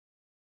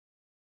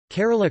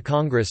Kerala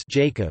Congress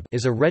 (Jacob)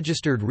 is a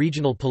registered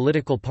regional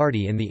political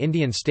party in the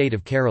Indian state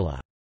of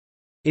Kerala.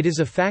 It is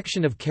a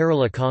faction of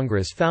Kerala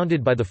Congress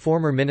founded by the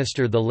former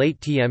minister the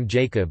late T.M.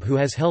 Jacob, who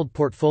has held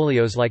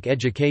portfolios like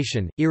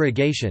education,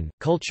 irrigation,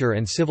 culture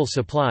and civil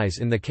supplies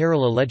in the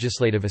Kerala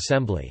Legislative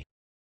Assembly.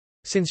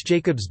 Since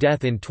Jacob's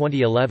death in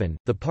 2011,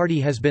 the party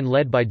has been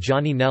led by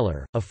Johnny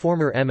Nellar, a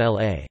former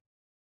MLA.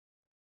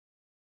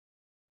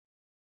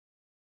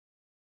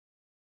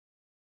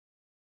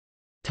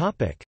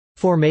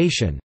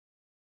 Formation.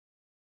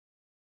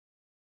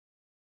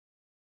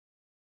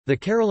 The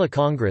Kerala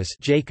Congress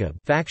 (Jacob)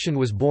 faction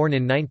was born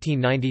in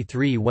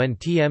 1993 when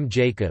T.M.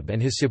 Jacob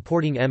and his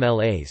supporting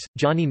MLAs,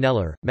 Johnny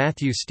Nellar,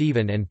 Matthew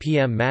Stephen and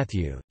P.M.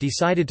 Matthew,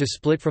 decided to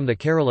split from the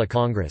Kerala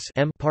Congress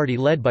party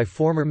led by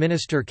former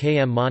Minister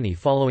K.M. Mani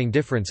following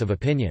difference of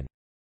opinion.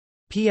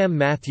 P.M.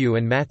 Matthew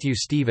and Matthew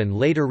Stephen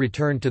later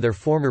returned to their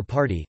former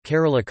party,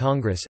 Kerala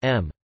Congress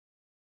 (M).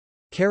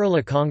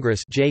 Kerala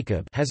Congress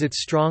 (Jacob) has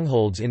its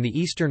strongholds in the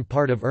eastern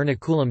part of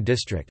Ernakulam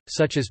district,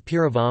 such as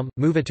Piravam,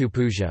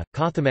 Muvatupuzha,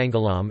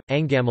 Kothamangalam,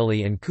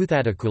 Angamali and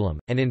Kuthadakulam,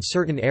 and in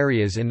certain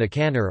areas in the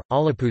Kannur,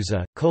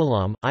 Alappuzha,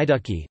 Kollam,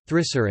 Idukki,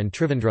 Thrissur and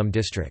Trivandrum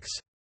districts.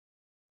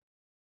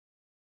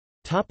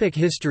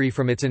 History.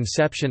 From its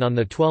inception on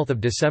 12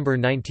 December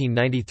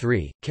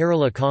 1993,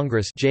 Kerala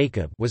Congress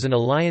 (Jacob) was an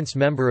alliance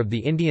member of the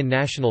Indian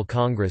National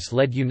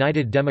Congress-led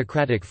United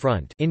Democratic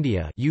Front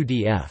India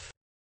 (UDF).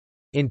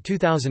 In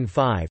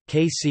 2005,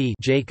 K.C.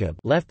 Jacob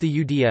left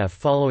the UDF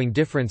following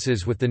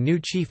differences with the new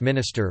Chief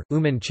Minister,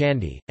 Oommen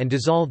Chandy, and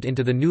dissolved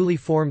into the newly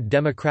formed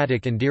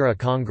Democratic Indira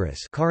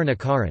Congress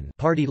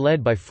party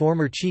led by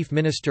former Chief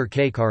Minister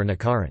K.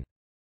 Karunakaran.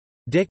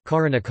 Dick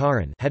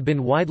Karunakaran had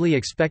been widely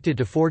expected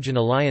to forge an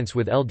alliance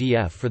with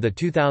LDF for the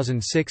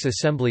 2006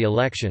 Assembly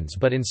elections,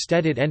 but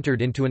instead it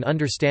entered into an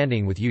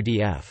understanding with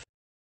UDF.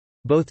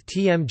 Both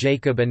T.M.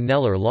 Jacob and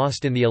Nellar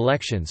lost in the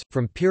elections,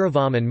 from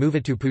Piravam and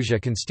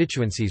Muvatupuzha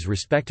constituencies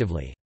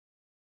respectively.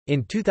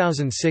 In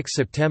 2006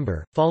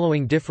 September,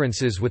 following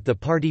differences with the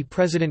party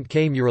president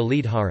K.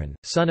 Muralidharan,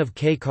 son of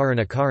K.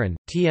 Karunakaran,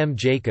 T.M.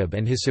 Jacob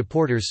and his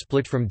supporters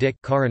split from Dick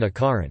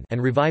Karunakaran and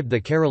revived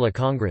the Kerala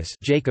Congress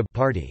 (Jacob)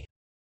 party.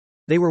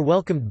 They were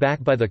welcomed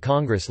back by the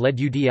Congress-led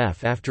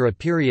UDF after a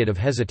period of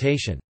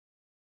hesitation.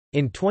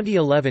 In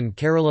 2011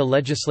 Kerala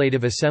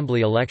Legislative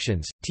Assembly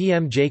elections,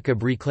 T.M.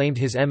 Jacob reclaimed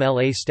his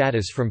MLA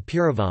status from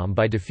Piravam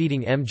by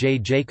defeating M.J.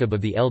 Jacob of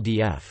the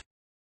LDF.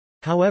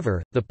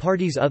 However, the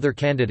party's other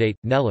candidate,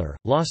 Nellar,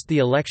 lost the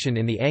election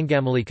in the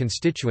Angamali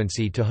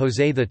constituency to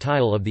Jose the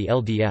Tile of the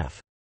LDF.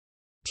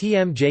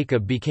 T.M.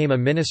 Jacob became a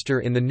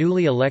minister in the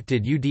newly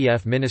elected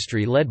UDF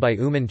ministry led by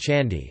Oommen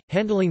Chandy,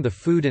 handling the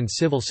food and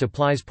civil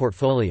supplies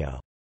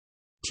portfolio.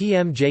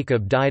 T.M.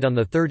 Jacob died on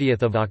 30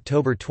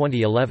 October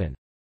 2011.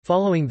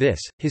 Following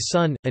this, his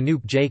son,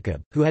 Anup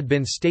Jacob, who had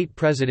been state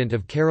president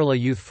of Kerala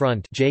Youth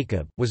Front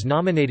Jacob, was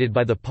nominated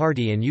by the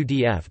party and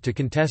UDF to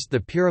contest the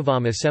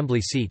Piravam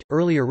assembly seat,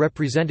 earlier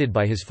represented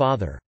by his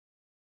father.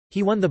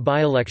 He won the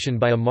by-election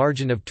by a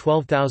margin of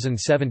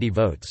 12,070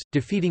 votes,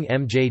 defeating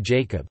M.J.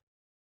 Jacob.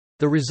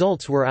 The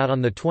results were out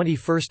on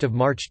 21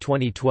 March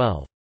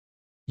 2012.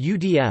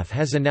 UDF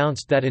has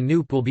announced that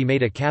Anup will be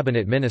made a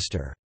cabinet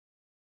minister.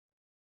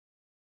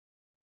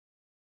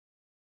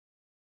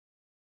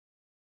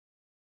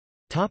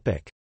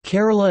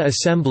 Kerala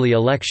Assembly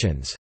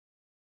elections.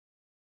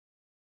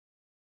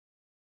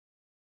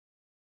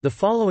 The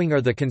following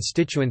are the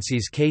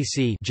constituencies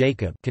K.C.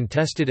 Jacob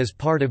contested as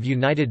part of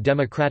United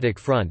Democratic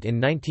Front in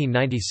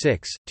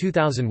 1996,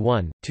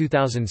 2001,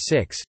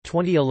 2006,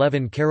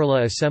 2011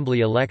 Kerala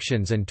Assembly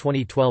elections and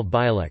 2012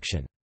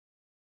 by-election.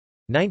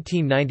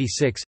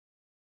 1996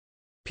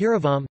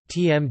 Piravam,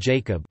 T.M.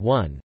 Jacob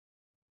 1.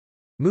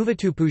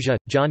 Muvatupuzha,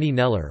 Johnny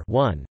Nellar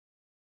 1.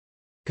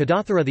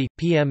 Kadatharuthi,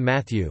 P.M.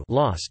 Matthew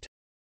lost.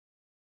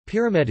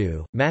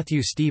 Piramedu,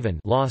 Matthew Stephen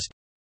lost.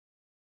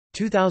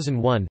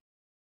 2001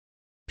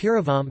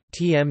 Piravam,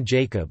 T.M.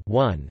 Jacob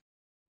 1.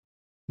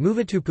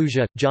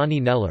 Muvatupuzha,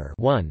 Johnny Nellar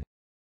 1.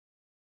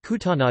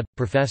 Kutanad,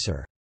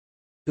 Professor.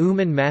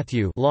 Oommen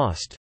Matthew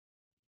lost.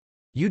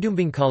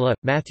 Udumbingkala,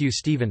 Matthew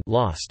Stephen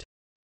lost.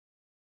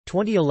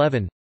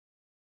 2011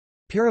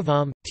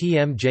 Piravam,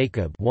 T.M.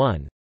 Jacob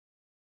 1.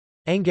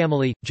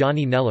 Angamali,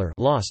 Johnny Nellar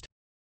lost.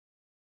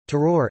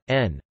 Taror,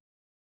 N.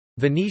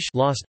 Vanish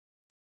lost.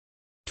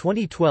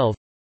 2012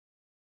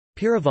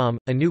 Piravam,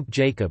 Anup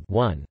Jacob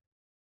 1.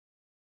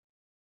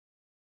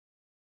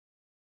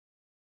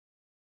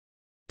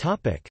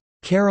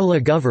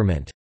 Kerala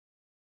government.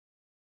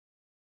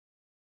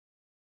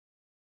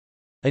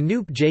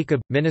 Anup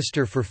Jacob,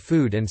 Minister for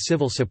Food and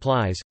Civil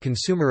Supplies,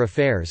 Consumer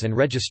Affairs and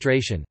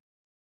Registration.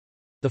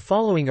 The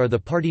following are the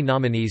party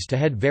nominees to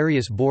head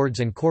various boards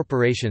and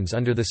corporations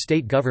under the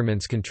state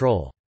government's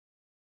control.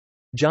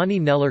 Johnny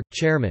Nellar,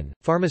 Chairman,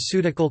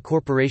 Pharmaceutical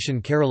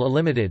Corporation Kerala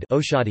Limited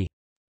Oshadi.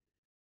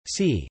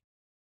 C.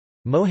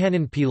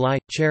 Mohanan Pillai,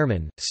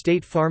 Chairman,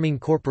 State Farming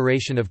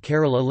Corporation of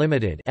Kerala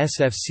Limited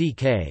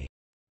SFCK.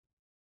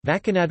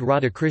 Vakkanad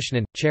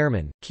Radhakrishnan,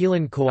 Chairman,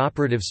 Keelan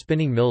Cooperative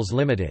Spinning Mills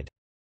Limited.